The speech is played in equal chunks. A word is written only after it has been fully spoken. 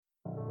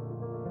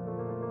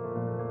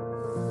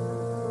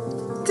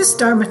This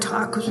Dharma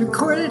talk was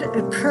recorded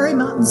at Prairie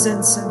Mountain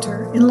Zen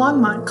Center in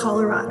Longmont,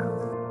 Colorado.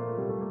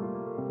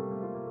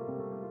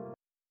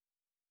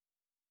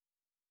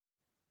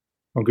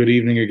 Well, good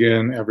evening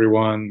again,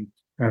 everyone,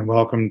 and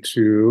welcome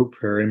to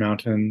Prairie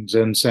Mountain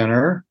Zen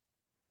Center.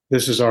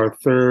 This is our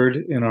third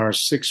in our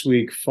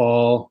 6-week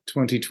fall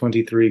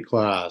 2023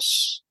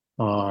 class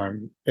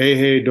on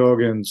Eihei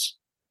Dogen's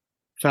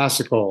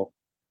fascicle,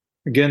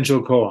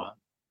 Genjokoan.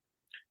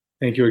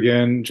 Thank you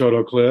again,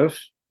 Jodo Cliff,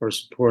 for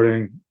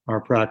supporting our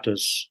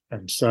practice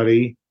and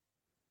study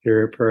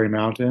here at Prairie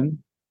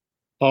Mountain.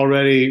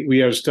 Already, we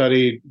have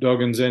studied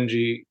Dogen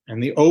Zenji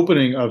and the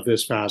opening of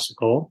this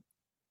fascicle,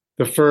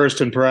 the first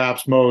and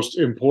perhaps most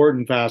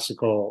important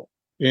fascicle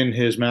in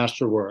his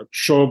masterwork,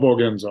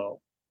 Shobogenzo,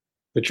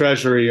 the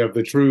treasury of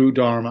the true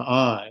Dharma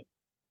eye.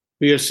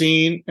 We have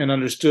seen and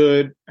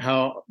understood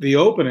how the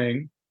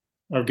opening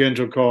of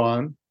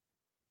Genjokoan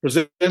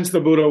presents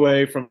the Buddha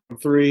way from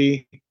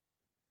three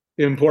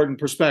important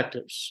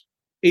perspectives,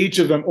 each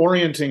of them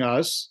orienting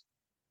us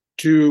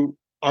to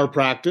our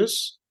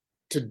practice,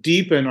 to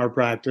deepen our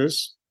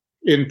practice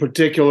in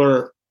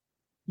particular,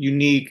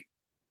 unique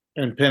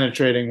and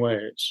penetrating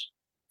ways.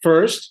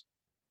 First,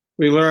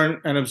 we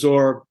learn and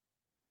absorb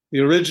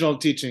the original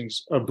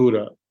teachings of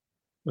Buddha,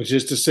 which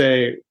is to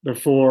say, the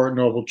Four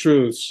Noble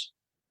Truths: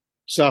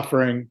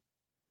 suffering,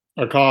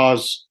 a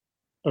cause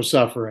of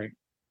suffering,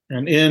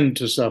 an end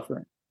to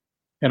suffering,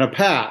 and a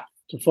path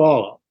to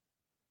follow.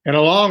 And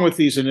along with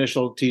these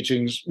initial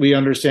teachings, we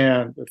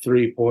understand the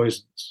three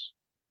poisons: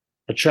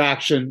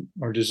 attraction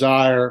or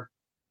desire,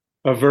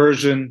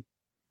 aversion,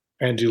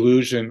 and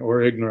delusion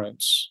or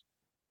ignorance.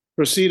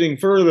 Proceeding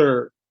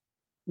further,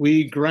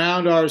 we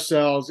ground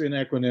ourselves in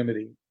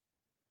equanimity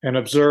and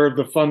observe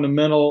the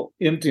fundamental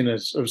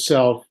emptiness of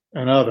self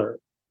and other,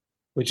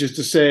 which is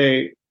to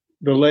say,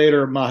 the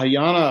later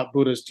Mahayana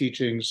Buddhist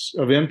teachings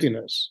of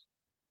emptiness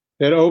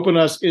that open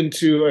us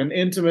into an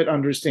intimate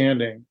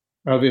understanding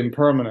of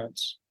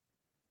impermanence,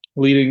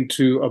 leading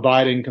to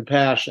abiding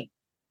compassion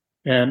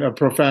and a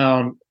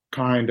profound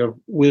kind of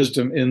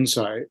wisdom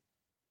insight.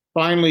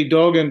 Finally,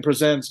 Dogen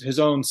presents his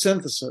own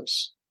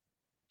synthesis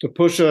to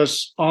push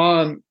us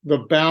on the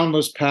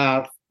boundless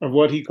path of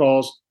what he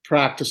calls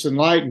practice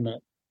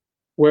enlightenment,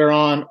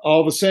 whereon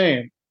all the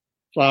same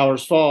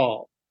flowers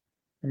fall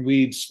and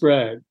weeds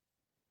spread,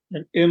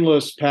 an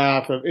endless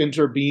path of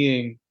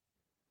interbeing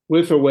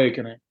with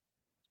awakening,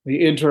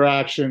 the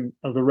interaction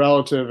of the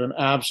relative and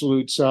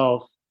absolute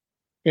self,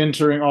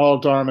 entering all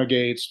Dharma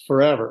gates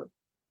forever,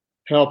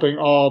 helping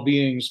all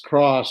beings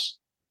cross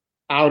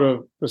out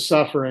of the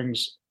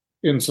sufferings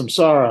in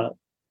samsara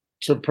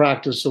to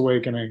practice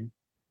awakening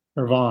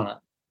nirvana.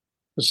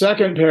 The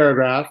second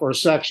paragraph or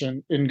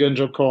section in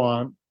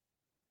Genjokoan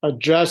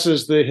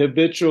addresses the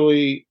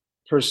habitually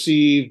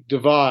perceived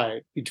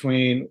divide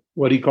between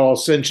what he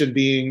calls sentient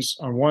beings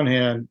on one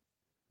hand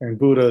and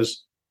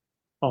Buddhas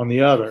on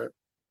the other.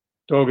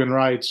 Dogen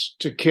writes,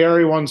 to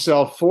carry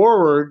oneself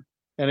forward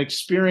and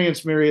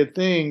experience myriad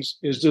things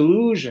is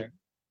delusion.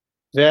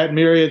 That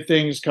myriad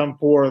things come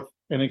forth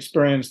and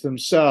experience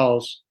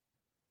themselves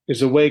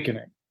is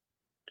awakening.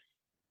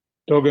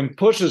 Dogen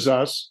pushes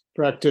us,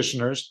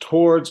 practitioners,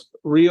 towards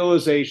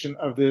realization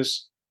of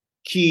this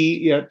key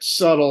yet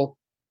subtle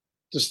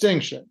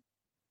distinction.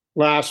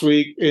 Last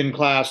week in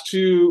class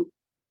 2,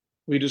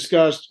 we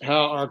discussed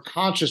how our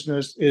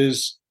consciousness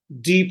is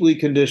deeply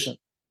conditioned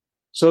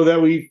so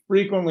that we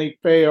frequently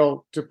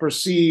fail to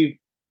perceive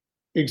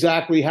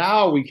exactly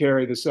how we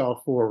carry the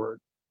self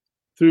forward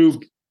through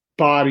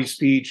body,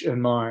 speech,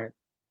 and mind.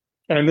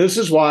 And this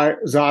is why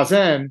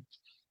Zazen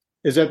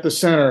is at the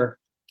center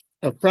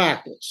of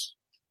practice.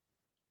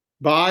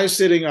 By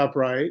sitting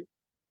upright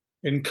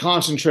in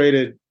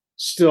concentrated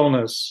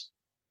stillness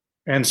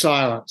and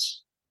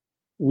silence,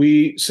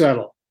 we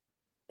settle,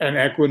 and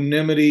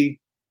equanimity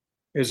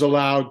is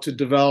allowed to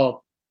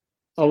develop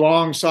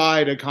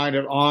alongside a kind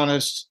of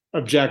honest,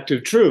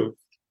 objective truth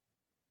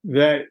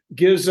that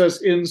gives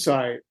us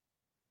insight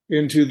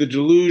into the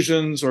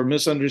delusions or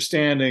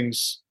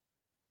misunderstandings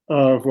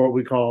of what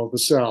we call the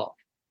self.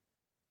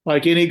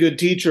 Like any good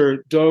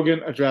teacher,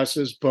 Dogen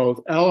addresses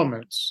both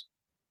elements,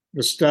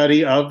 the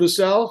study of the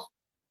self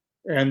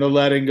and the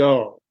letting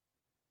go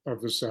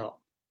of the self.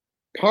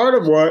 Part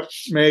of what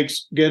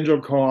makes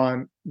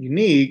Genjokoan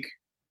unique,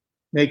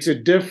 makes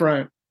it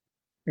different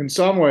in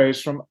some ways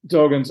from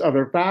Dogen's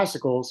other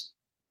fascicles,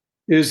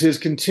 is his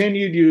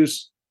continued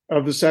use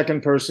of the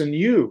second person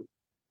you.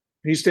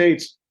 He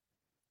states,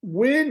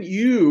 when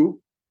you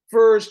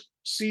first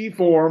see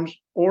forms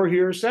or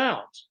hear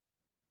sounds,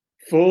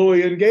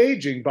 fully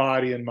engaging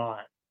body and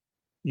mind,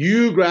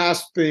 you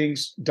grasp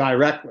things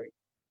directly.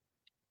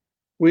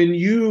 When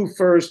you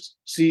first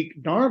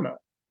seek Dharma,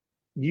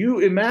 you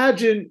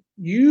imagine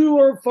you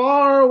are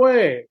far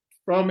away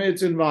from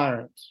its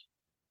environs,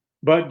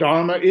 but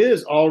Dharma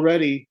is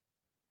already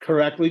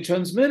correctly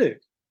transmitted.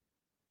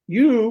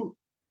 You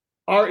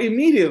are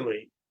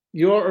immediately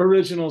your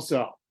original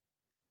self.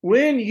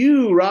 When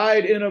you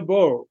ride in a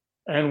boat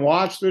and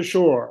watch the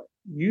shore,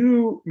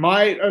 you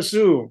might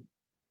assume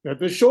that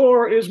the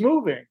shore is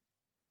moving.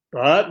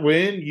 But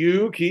when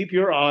you keep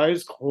your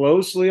eyes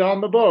closely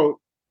on the boat,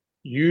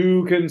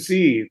 you can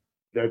see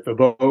that the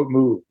boat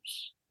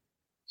moves.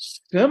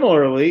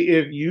 Similarly,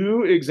 if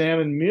you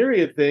examine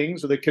myriad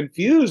things with a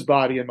confused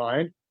body and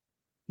mind,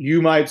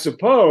 you might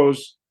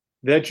suppose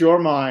that your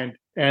mind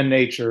and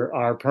nature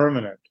are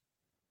permanent.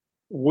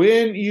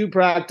 When you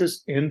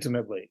practice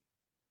intimately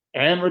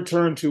and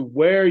return to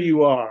where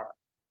you are,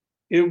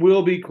 it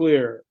will be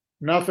clear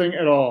nothing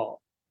at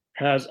all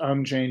has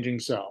unchanging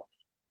self.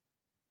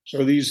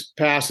 So these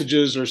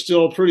passages are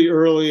still pretty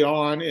early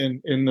on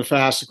in the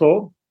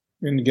fascicle,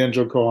 in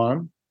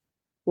Genjokoan,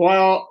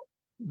 while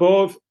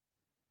both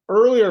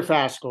earlier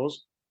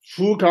fascicles,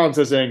 Fukan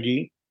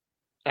Zazengi,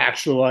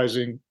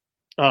 actualizing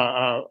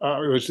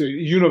it was the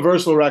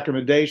universal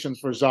recommendations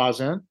for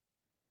Zazen,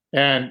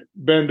 and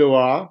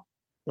Bendoa,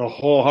 the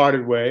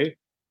wholehearted way,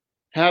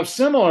 have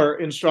similar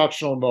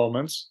instructional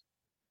moments.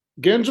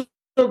 Genjo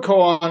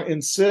Koan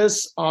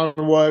insists on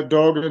what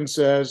Dogen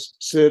says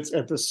sits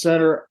at the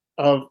center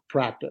of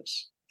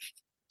practice.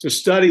 To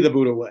study the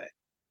Buddha way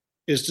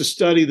is to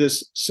study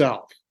this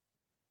self.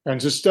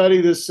 And to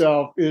study this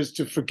self is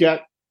to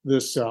forget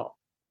this self.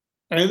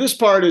 And this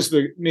part is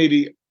the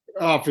maybe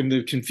often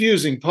the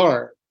confusing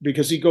part,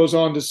 because he goes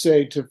on to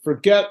say to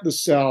forget the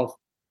self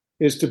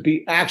is to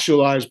be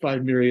actualized by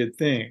myriad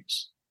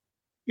things.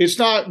 It's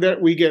not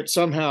that we get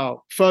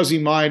somehow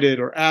fuzzy-minded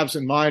or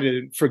absent-minded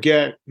and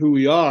forget who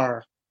we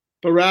are,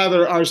 but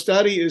rather our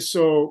study is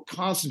so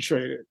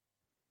concentrated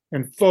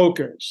and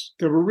focused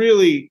that we're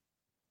really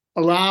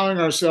allowing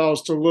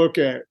ourselves to look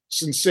at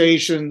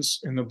sensations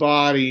in the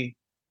body,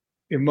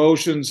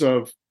 emotions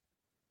of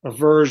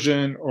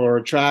aversion or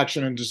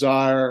attraction and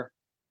desire,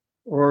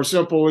 or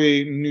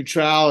simply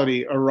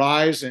neutrality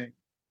arising.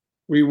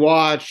 We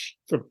watch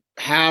the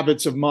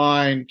habits of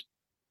mind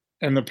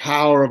and the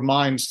power of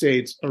mind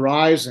states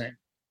arising.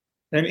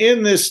 And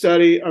in this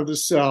study of the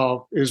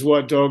self is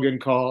what Dogen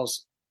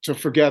calls to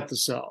forget the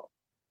self,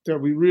 that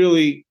we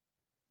really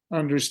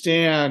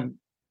understand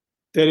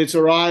that it's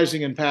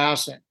arising and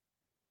passing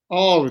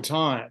all the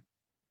time.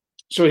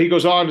 So he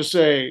goes on to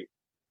say,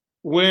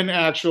 when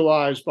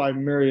actualized by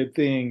myriad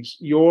things,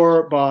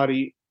 your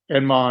body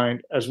and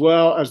mind, as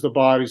well as the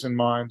bodies and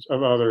minds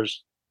of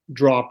others,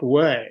 drop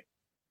away.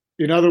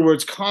 In other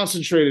words,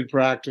 concentrated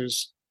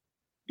practice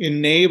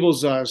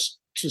enables us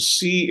to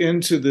see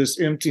into this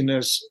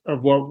emptiness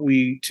of what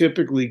we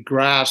typically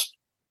grasp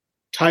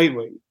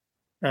tightly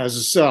as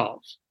a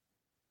self,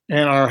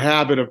 and our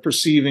habit of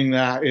perceiving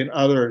that in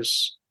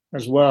others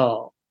as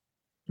well.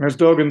 As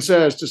Dogen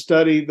says, to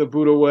study the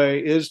Buddha way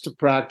is to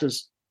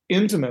practice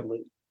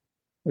intimately,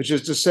 which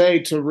is to say,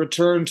 to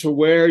return to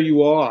where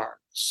you are,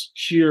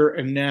 here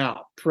and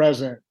now,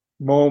 present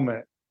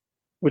moment,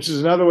 which is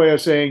another way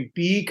of saying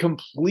be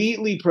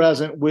completely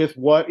present with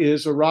what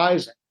is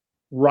arising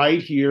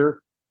right here,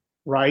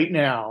 right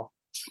now,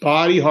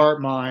 body,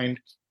 heart, mind,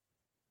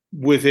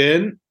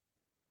 within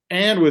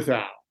and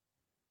without.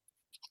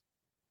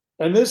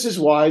 And this is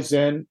why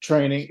Zen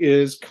training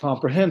is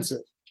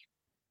comprehensive.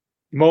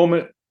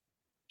 Moment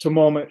to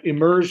moment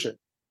immersion.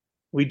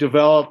 We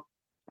develop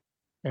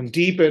and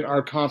deepen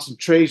our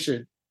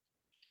concentration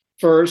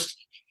first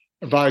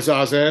by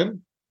Zazen.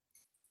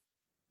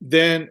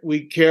 Then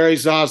we carry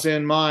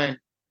Zazen mind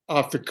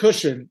off the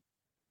cushion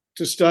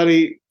to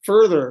study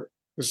further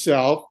the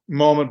self,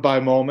 moment by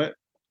moment,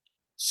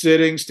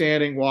 sitting,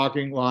 standing,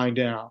 walking, lying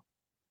down.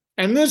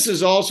 And this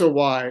is also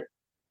why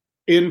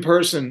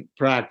in-person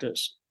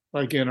practice,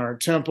 like in our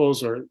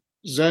temples or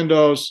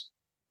zendos,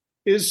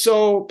 is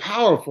so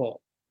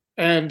powerful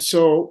and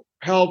so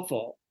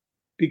helpful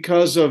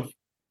because of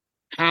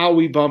how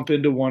we bump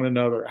into one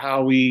another,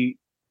 how we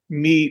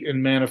meet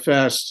and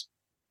manifest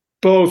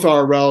both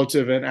our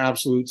relative and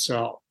absolute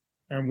self.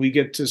 And we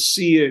get to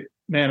see it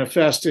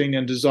manifesting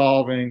and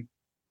dissolving,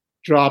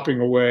 dropping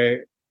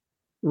away,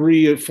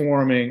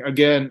 reforming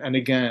again and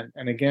again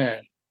and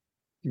again.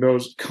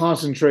 Those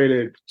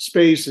concentrated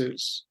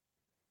spaces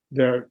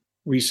that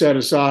we set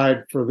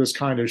aside for this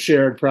kind of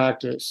shared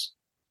practice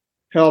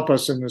help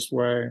us in this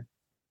way.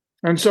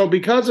 And so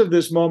because of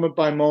this moment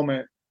by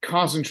moment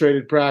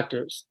concentrated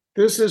practice,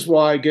 this is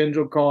why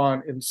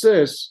Genjokoan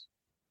insists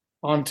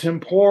on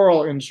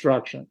temporal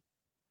instruction,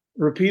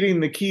 repeating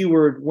the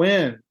keyword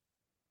when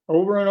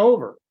over and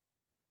over.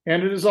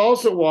 And it is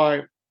also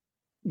why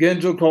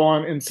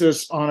Genjokoan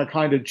insists on a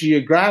kind of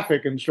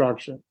geographic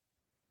instruction.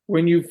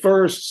 When you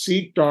first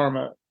seek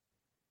Dharma,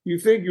 you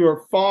think you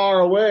are far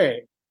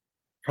away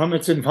from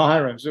its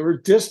environs. They were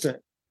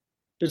distant.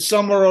 It's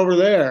somewhere over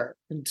there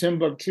in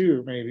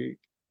Timbuktu, maybe.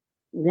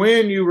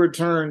 When you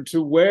return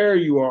to where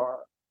you are,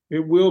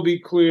 it will be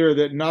clear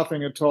that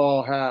nothing at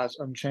all has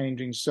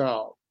unchanging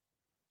self.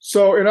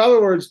 So, in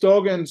other words,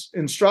 Dogen's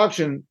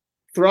instruction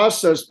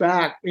thrusts us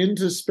back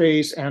into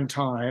space and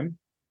time,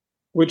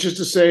 which is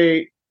to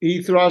say,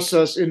 he thrusts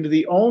us into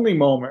the only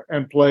moment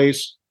and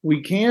place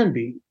we can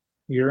be,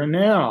 here and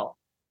now.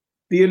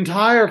 The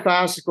entire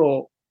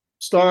fascicle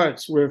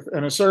starts with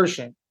an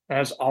assertion,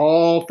 as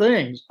all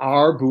things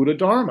are Buddha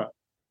Dharma.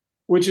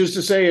 which is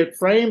to say it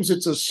frames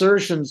its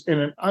assertions in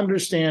an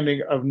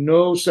understanding of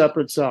no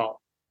separate self.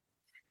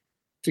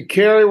 To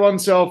carry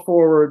oneself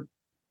forward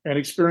and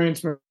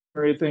experience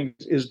myriad things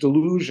is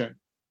delusion.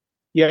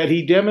 Yet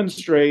he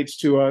demonstrates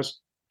to us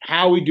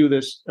how we do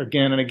this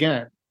again and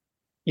again,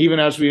 even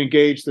as we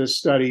engage this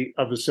study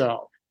of the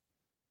self.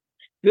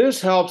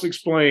 This helps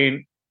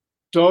explain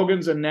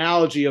Dogen's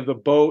analogy of the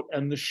boat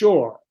and the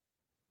shore.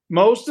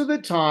 Most of the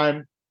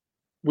time,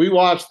 we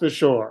watch the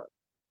shore.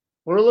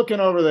 We're looking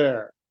over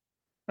there.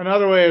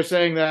 Another way of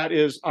saying that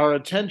is our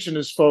attention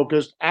is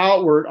focused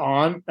outward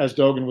on, as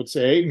Dogen would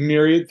say,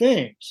 myriad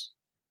things.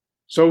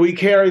 So we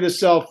carry the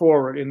self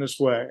forward in this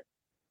way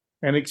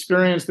and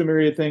experience the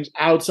myriad things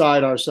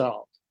outside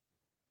ourselves.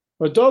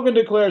 But Dogen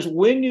declares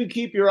when you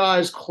keep your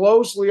eyes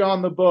closely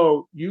on the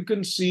boat, you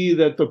can see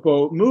that the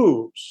boat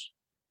moves.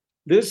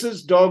 This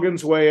is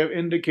Dogen's way of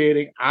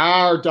indicating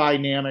our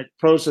dynamic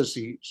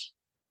processes,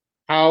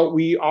 how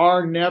we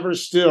are never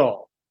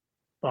still,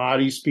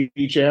 body,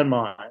 speech, and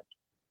mind,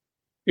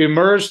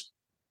 immersed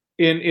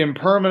in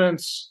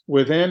impermanence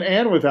within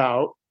and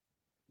without,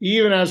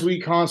 even as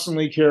we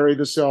constantly carry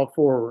the self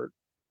forward,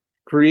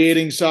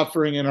 creating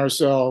suffering in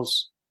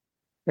ourselves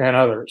and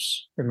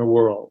others in the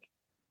world.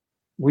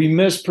 We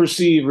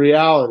misperceive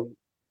reality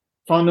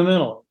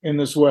fundamentally in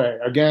this way,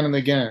 again and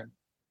again.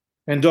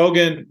 And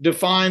Dogen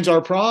defines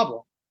our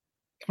problem,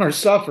 our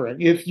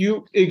suffering. If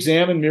you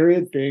examine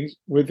myriad things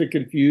with a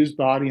confused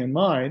body and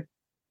mind,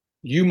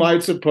 you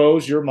might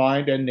suppose your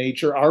mind and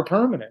nature are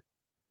permanent.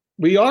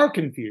 We are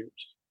confused.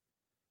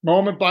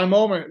 Moment by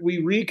moment,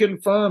 we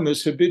reconfirm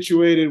this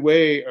habituated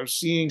way of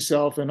seeing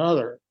self and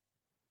other.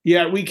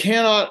 Yet we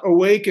cannot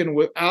awaken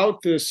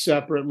without this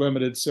separate,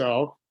 limited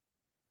self,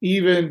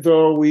 even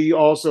though we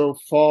also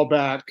fall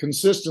back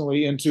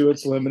consistently into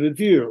its limited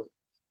view,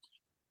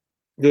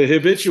 the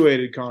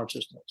habituated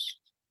consciousness,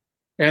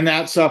 and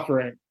that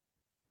suffering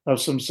of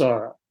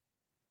samsara.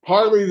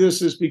 Partly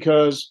this is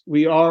because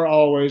we are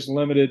always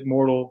limited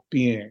mortal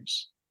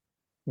beings.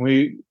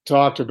 We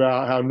talked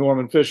about how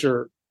Norman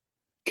Fisher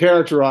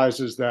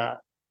characterizes that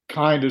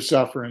kind of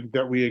suffering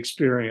that we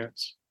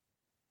experience.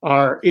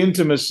 Our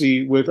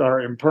intimacy with our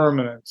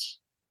impermanence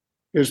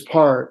is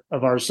part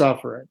of our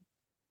suffering.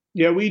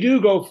 Yet we do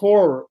go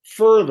forward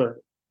further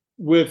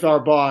with our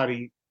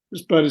body,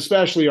 but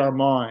especially our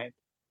mind,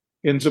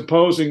 in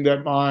supposing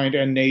that mind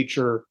and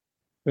nature,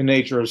 the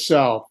nature of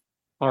self,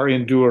 are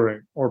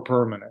enduring or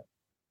permanent.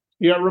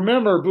 Yet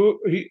remember,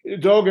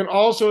 Dogen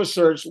also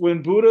asserts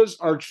when Buddhas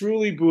are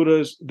truly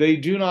Buddhas, they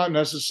do not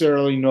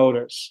necessarily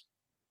notice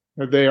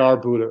that they are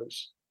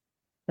Buddhas.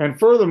 And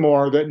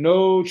furthermore, that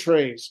no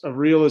trace of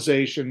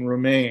realization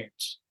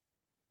remains.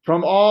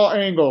 From all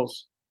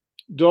angles,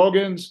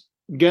 Dogen's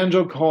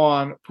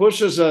Genjokoan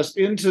pushes us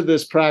into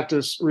this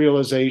practice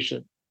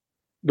realization,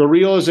 the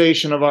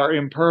realization of our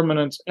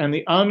impermanence and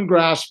the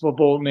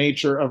ungraspable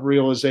nature of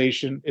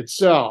realization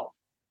itself.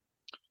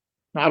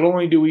 Not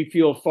only do we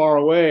feel far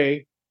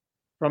away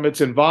from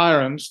its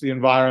environs, the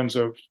environs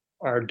of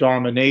our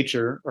Dharma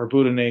nature, our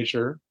Buddha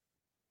nature,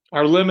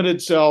 our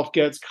limited self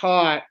gets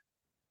caught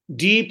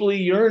deeply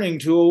yearning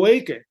to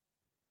awaken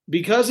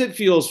because it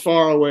feels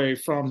far away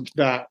from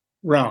that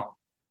realm.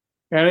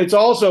 And it's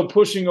also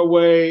pushing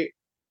away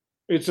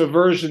its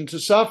aversion to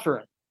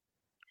suffering.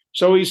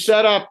 So we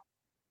set up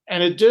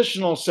an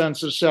additional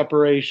sense of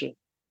separation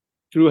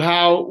through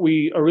how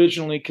we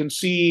originally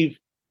conceive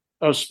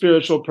of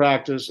spiritual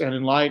practice and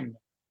enlightenment.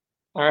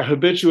 Our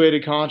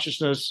habituated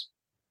consciousness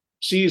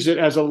sees it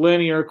as a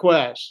linear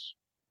quest.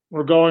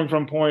 We're going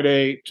from point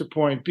A to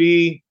point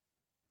B,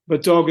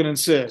 but Dogen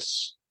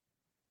insists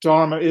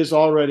Dharma is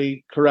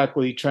already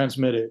correctly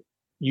transmitted.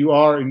 You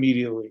are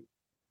immediately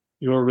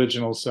your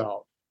original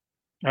self.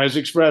 As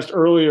expressed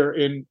earlier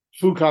in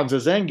Fukan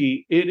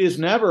Zazengi, it is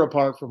never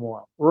apart from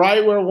one,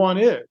 right where one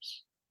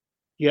is.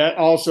 Yet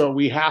also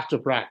we have to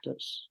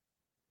practice.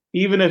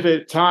 Even if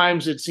at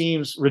times it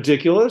seems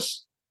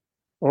ridiculous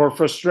or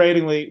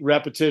frustratingly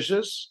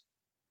repetitious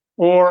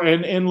or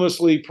an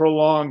endlessly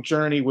prolonged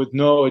journey with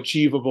no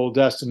achievable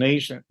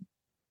destination.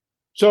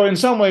 So in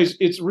some ways,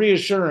 it's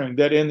reassuring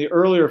that in the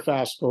earlier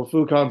fascicle,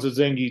 Fukan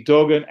Zazengi,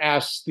 Dogen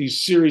asks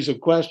these series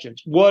of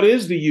questions. What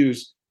is the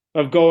use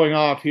of going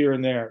off here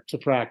and there to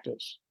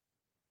practice?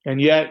 And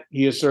yet,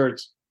 he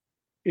asserts,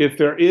 if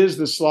there is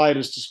the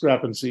slightest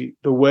discrepancy,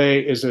 the way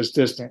is as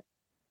distant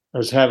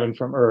as heaven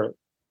from earth.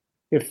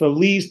 If the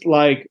least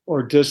like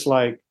or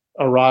dislike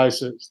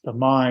arises, the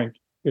mind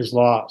is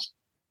lost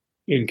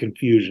in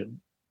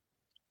confusion.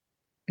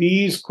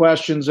 These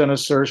questions and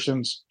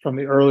assertions from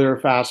the earlier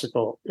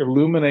fascicle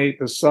illuminate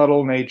the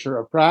subtle nature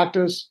of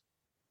practice,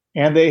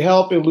 and they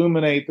help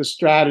illuminate the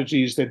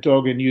strategies that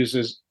Dogen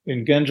uses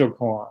in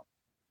Genjokoan,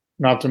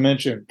 not to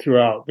mention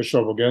throughout the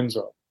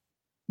Shobogenzo.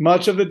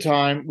 Much of the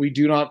time, we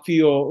do not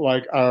feel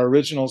like our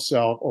original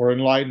self or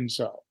enlightened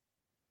self.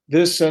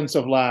 This sense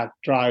of lack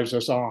drives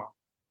us on,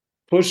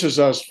 pushes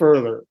us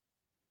further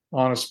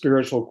on a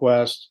spiritual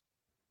quest,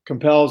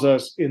 compels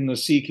us in the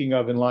seeking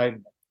of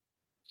enlightenment.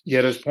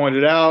 Yet, as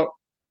pointed out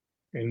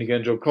in the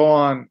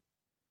Genjokoan,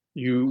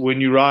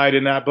 When you ride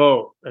in that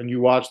boat and you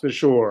watch the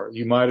shore,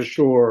 you might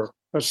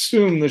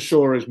assume the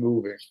shore is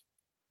moving.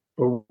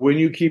 But when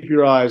you keep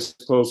your eyes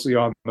closely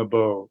on the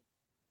boat,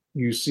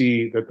 you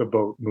see that the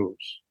boat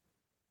moves.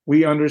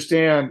 We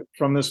understand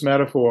from this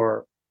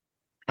metaphor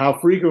how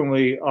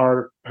frequently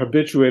our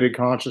habituated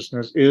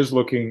consciousness is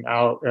looking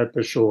out at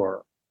the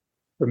shore,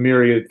 the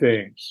myriad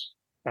things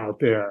out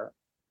there.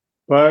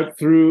 But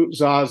through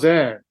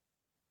Zazen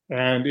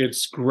and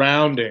its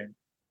grounding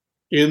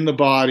in the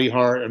body,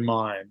 heart, and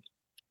mind,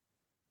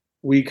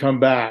 we come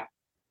back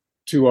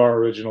to our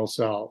original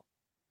self,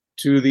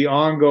 to the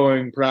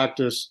ongoing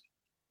practice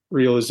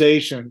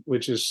realization,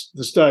 which is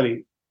the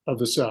study of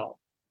the self,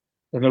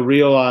 and the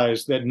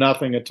realize that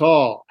nothing at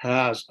all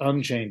has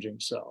unchanging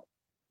self.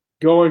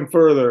 Going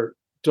further,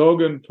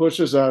 Dogen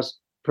pushes us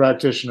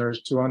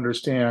practitioners to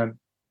understand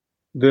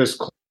this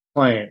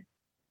claim.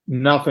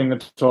 Nothing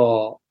at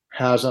all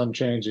has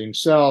unchanging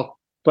self,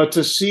 but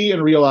to see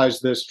and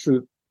realize this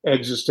truth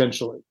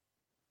existentially,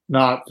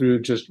 not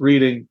through just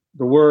reading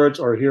the words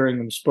or hearing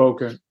them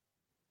spoken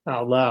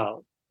out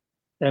loud.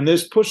 And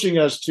this pushing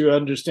us to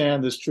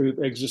understand this truth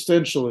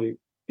existentially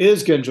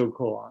is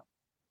Genjokoan,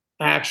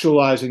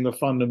 actualizing the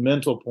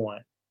fundamental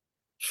point.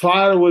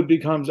 Firewood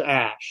becomes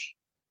ash,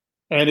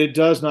 and it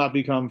does not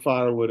become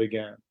firewood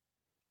again.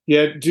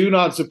 Yet do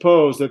not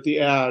suppose that the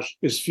ash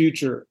is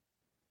future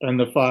and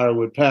the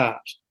firewood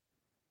past.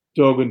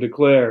 Dogen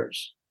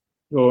declares,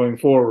 going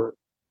forward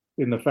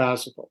in the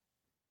fascicle.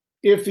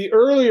 If the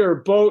earlier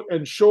boat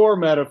and shore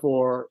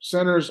metaphor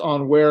centers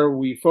on where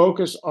we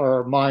focus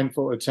our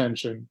mindful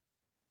attention,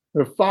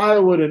 the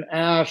firewood and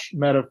ash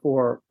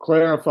metaphor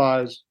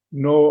clarifies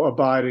no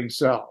abiding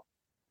self.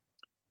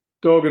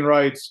 Dogen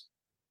writes,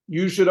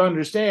 you should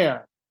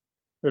understand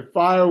that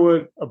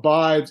firewood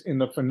abides in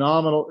the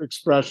phenomenal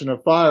expression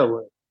of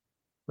firewood,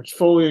 which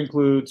fully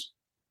includes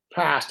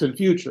past and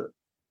future,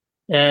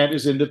 and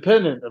is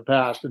independent of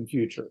past and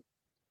future.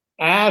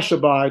 Ash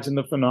abides in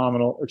the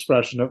phenomenal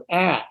expression of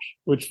ash,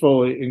 which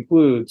fully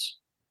includes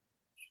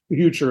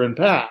future and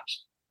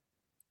past.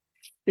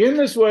 In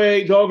this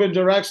way, Dogen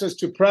directs us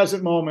to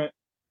present moment,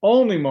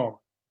 only moment,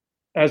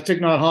 as Thich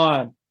Nhat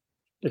Hanh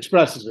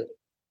expresses it.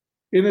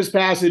 In this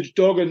passage,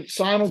 Dogen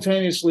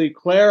simultaneously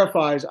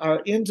clarifies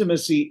our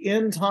intimacy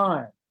in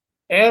time,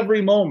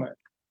 every moment,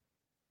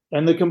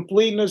 and the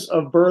completeness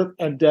of birth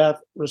and death,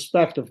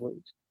 respectively.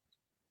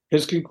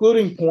 His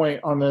concluding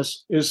point on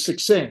this is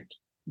succinct.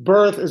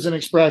 Birth is an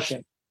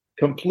expression,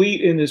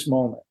 complete in this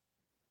moment.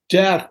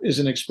 Death is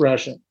an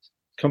expression,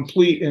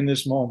 complete in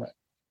this moment.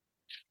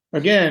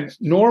 Again,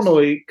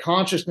 normally,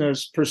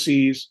 consciousness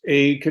perceives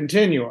a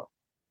continuum,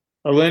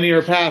 a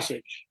linear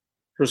passage,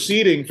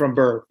 proceeding from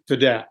birth to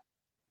death.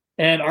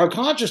 And our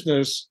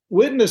consciousness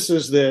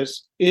witnesses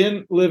this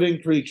in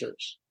living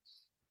creatures.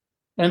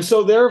 And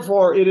so,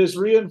 therefore, it is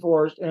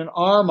reinforced in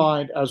our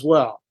mind as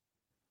well.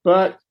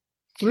 But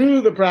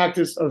through the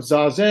practice of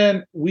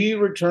Zazen, we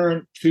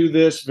return to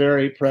this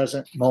very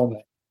present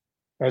moment.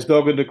 As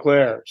Dogen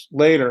declares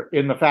later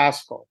in the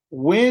fascicle,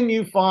 when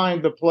you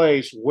find the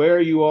place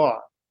where you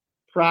are,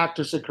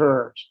 practice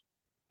occurs,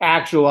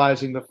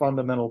 actualizing the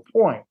fundamental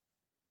point.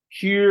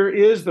 Here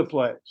is the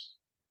place.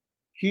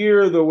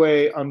 Here the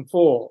way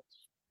unfolds.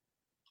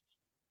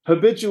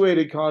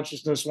 Habituated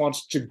consciousness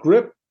wants to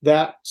grip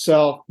that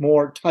self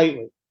more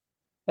tightly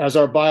as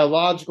our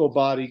biological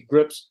body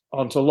grips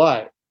onto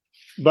life.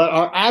 But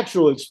our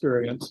actual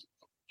experience,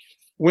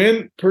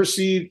 when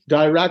perceived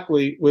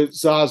directly with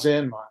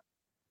Zazen mind,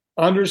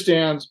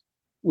 understands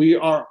we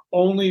are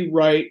only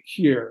right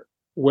here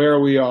where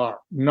we are,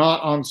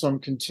 not on some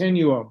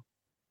continuum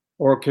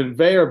or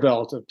conveyor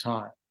belt of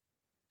time.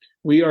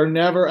 We are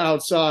never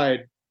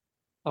outside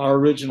our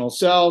original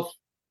self.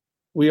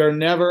 We are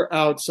never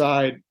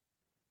outside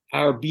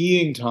our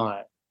being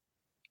time,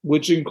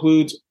 which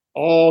includes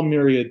all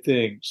myriad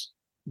things,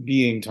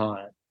 being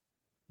time.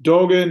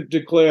 Dogen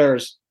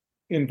declares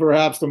in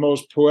perhaps the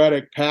most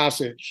poetic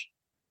passage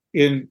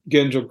in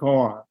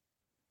Genjokoan,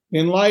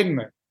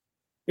 enlightenment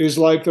is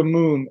like the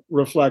moon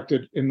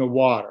reflected in the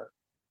water.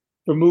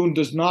 The moon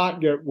does not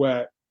get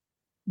wet,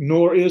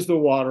 nor is the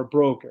water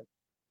broken.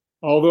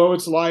 Although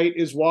its light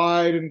is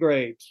wide and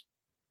great,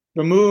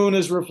 the moon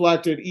is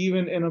reflected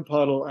even in a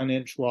puddle an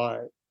inch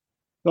wide.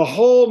 The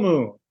whole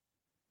moon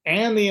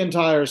and the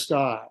entire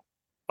sky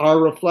are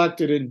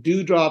reflected in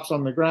dewdrops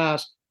on the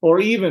grass,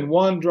 or even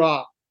one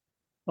drop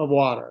of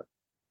water.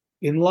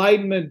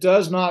 Enlightenment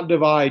does not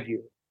divide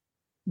you,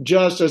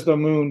 just as the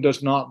moon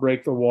does not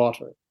break the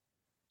water.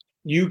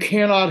 You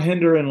cannot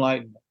hinder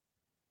enlightenment,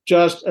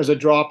 just as a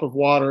drop of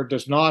water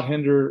does not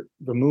hinder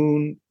the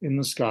moon in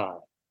the sky.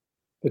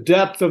 The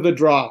depth of the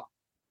drop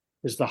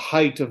is the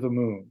height of the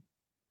moon.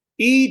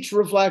 Each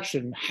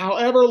reflection,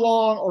 however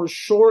long or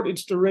short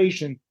its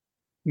duration,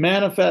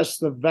 manifests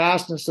the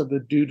vastness of the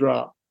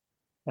dewdrop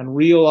and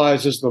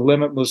realizes the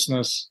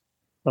limitlessness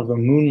of the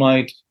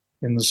moonlight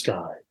in the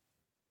sky.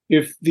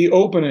 If the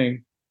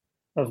opening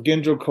of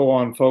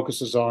Genjokoan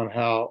focuses on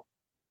how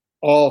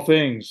all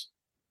things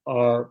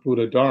are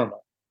Buddha Dharma,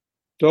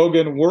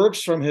 Dogen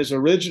works from his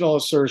original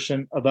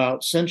assertion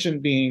about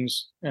sentient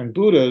beings and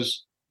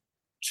Buddhas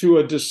to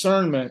a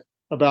discernment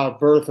about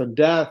birth and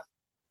death,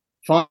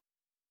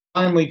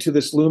 finally to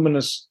this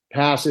luminous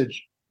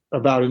passage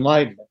about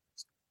enlightenment.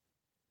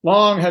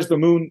 Long has the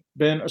moon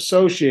been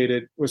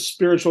associated with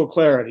spiritual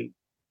clarity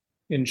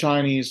in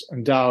Chinese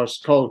and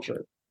Taoist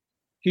culture.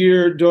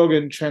 Here,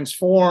 Dogen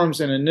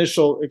transforms an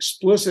initial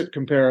explicit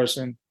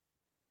comparison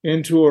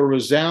into a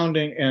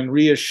resounding and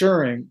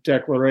reassuring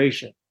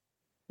declaration.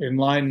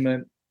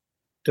 Enlightenment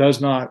does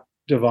not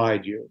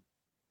divide you.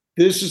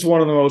 This is one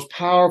of the most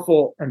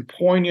powerful and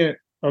poignant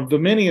of the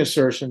many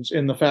assertions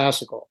in the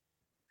fascicle.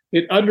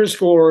 It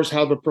underscores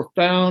how the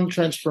profound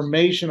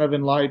transformation of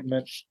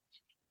enlightenment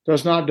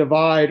does not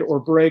divide or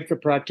break the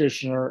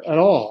practitioner at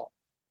all.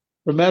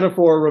 The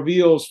metaphor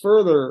reveals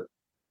further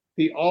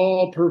the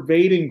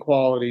all-pervading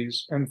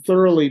qualities and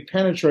thoroughly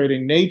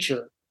penetrating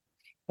nature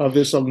of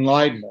this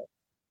enlightenment.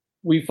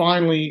 We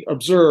finally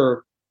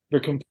observe the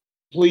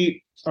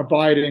complete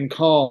abiding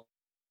calm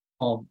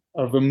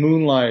of the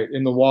moonlight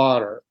in the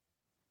water,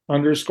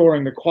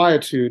 underscoring the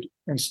quietude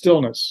and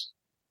stillness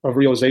of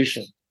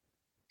realization.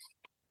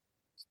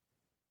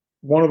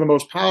 One of the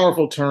most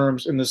powerful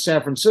terms in the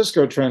San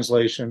Francisco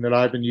translation that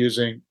I've been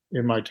using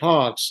in my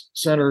talks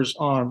centers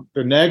on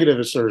the negative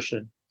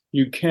assertion,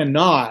 you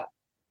cannot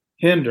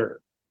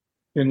hinder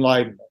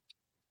enlightenment,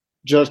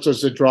 just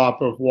as a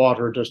drop of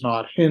water does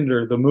not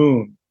hinder the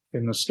moon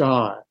in the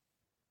sky.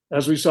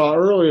 As we saw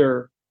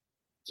earlier,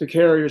 to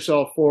carry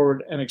yourself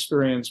forward and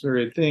experience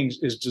myriad things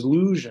is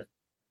delusion.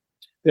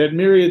 That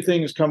myriad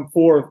things come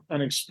forth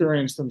and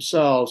experience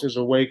themselves is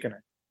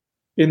awakening.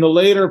 In the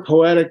later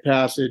poetic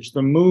passage,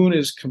 the moon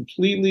is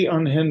completely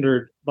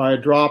unhindered by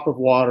a drop of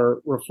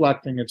water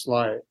reflecting its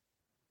light.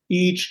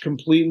 Each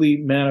completely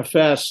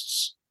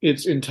manifests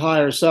its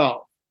entire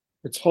self,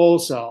 its whole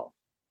self,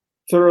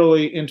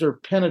 thoroughly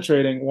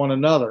interpenetrating one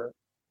another,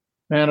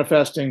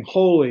 manifesting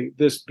wholly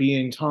this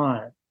being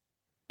time.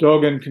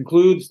 Dogen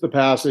concludes the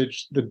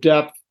passage, the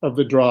depth of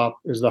the drop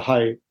is the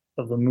height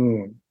of the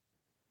moon.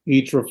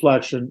 Each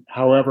reflection,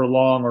 however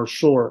long or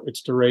short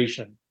its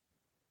duration,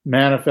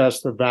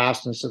 manifests the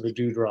vastness of the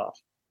dewdrop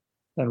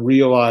and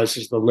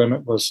realizes the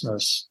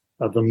limitlessness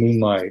of the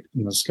moonlight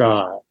in the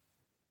sky.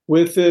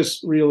 With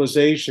this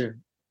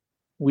realization,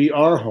 we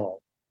are home.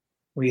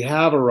 We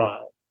have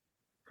arrived,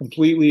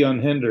 completely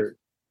unhindered,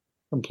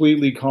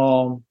 completely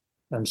calm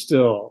and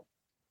still.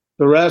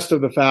 The rest of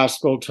the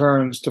fascicle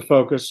turns to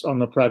focus on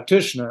the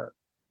practitioner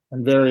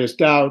and various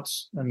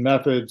doubts and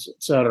methods,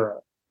 etc.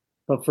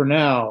 But for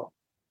now,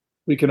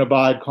 we can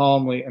abide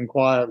calmly and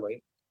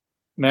quietly,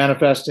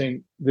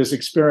 manifesting this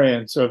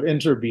experience of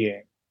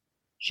interbeing,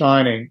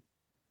 shining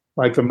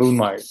like the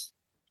moonlight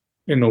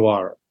in the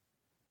water.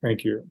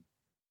 Thank you.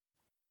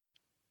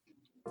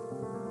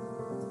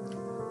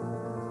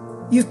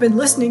 You've been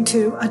listening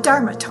to a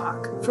Dharma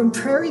talk from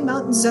Prairie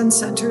Mountain Zen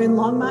Center in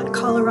Longmont,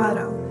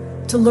 Colorado.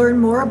 To learn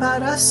more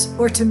about us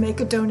or to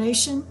make a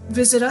donation,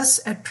 visit us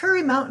at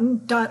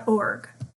prairiemountain.org.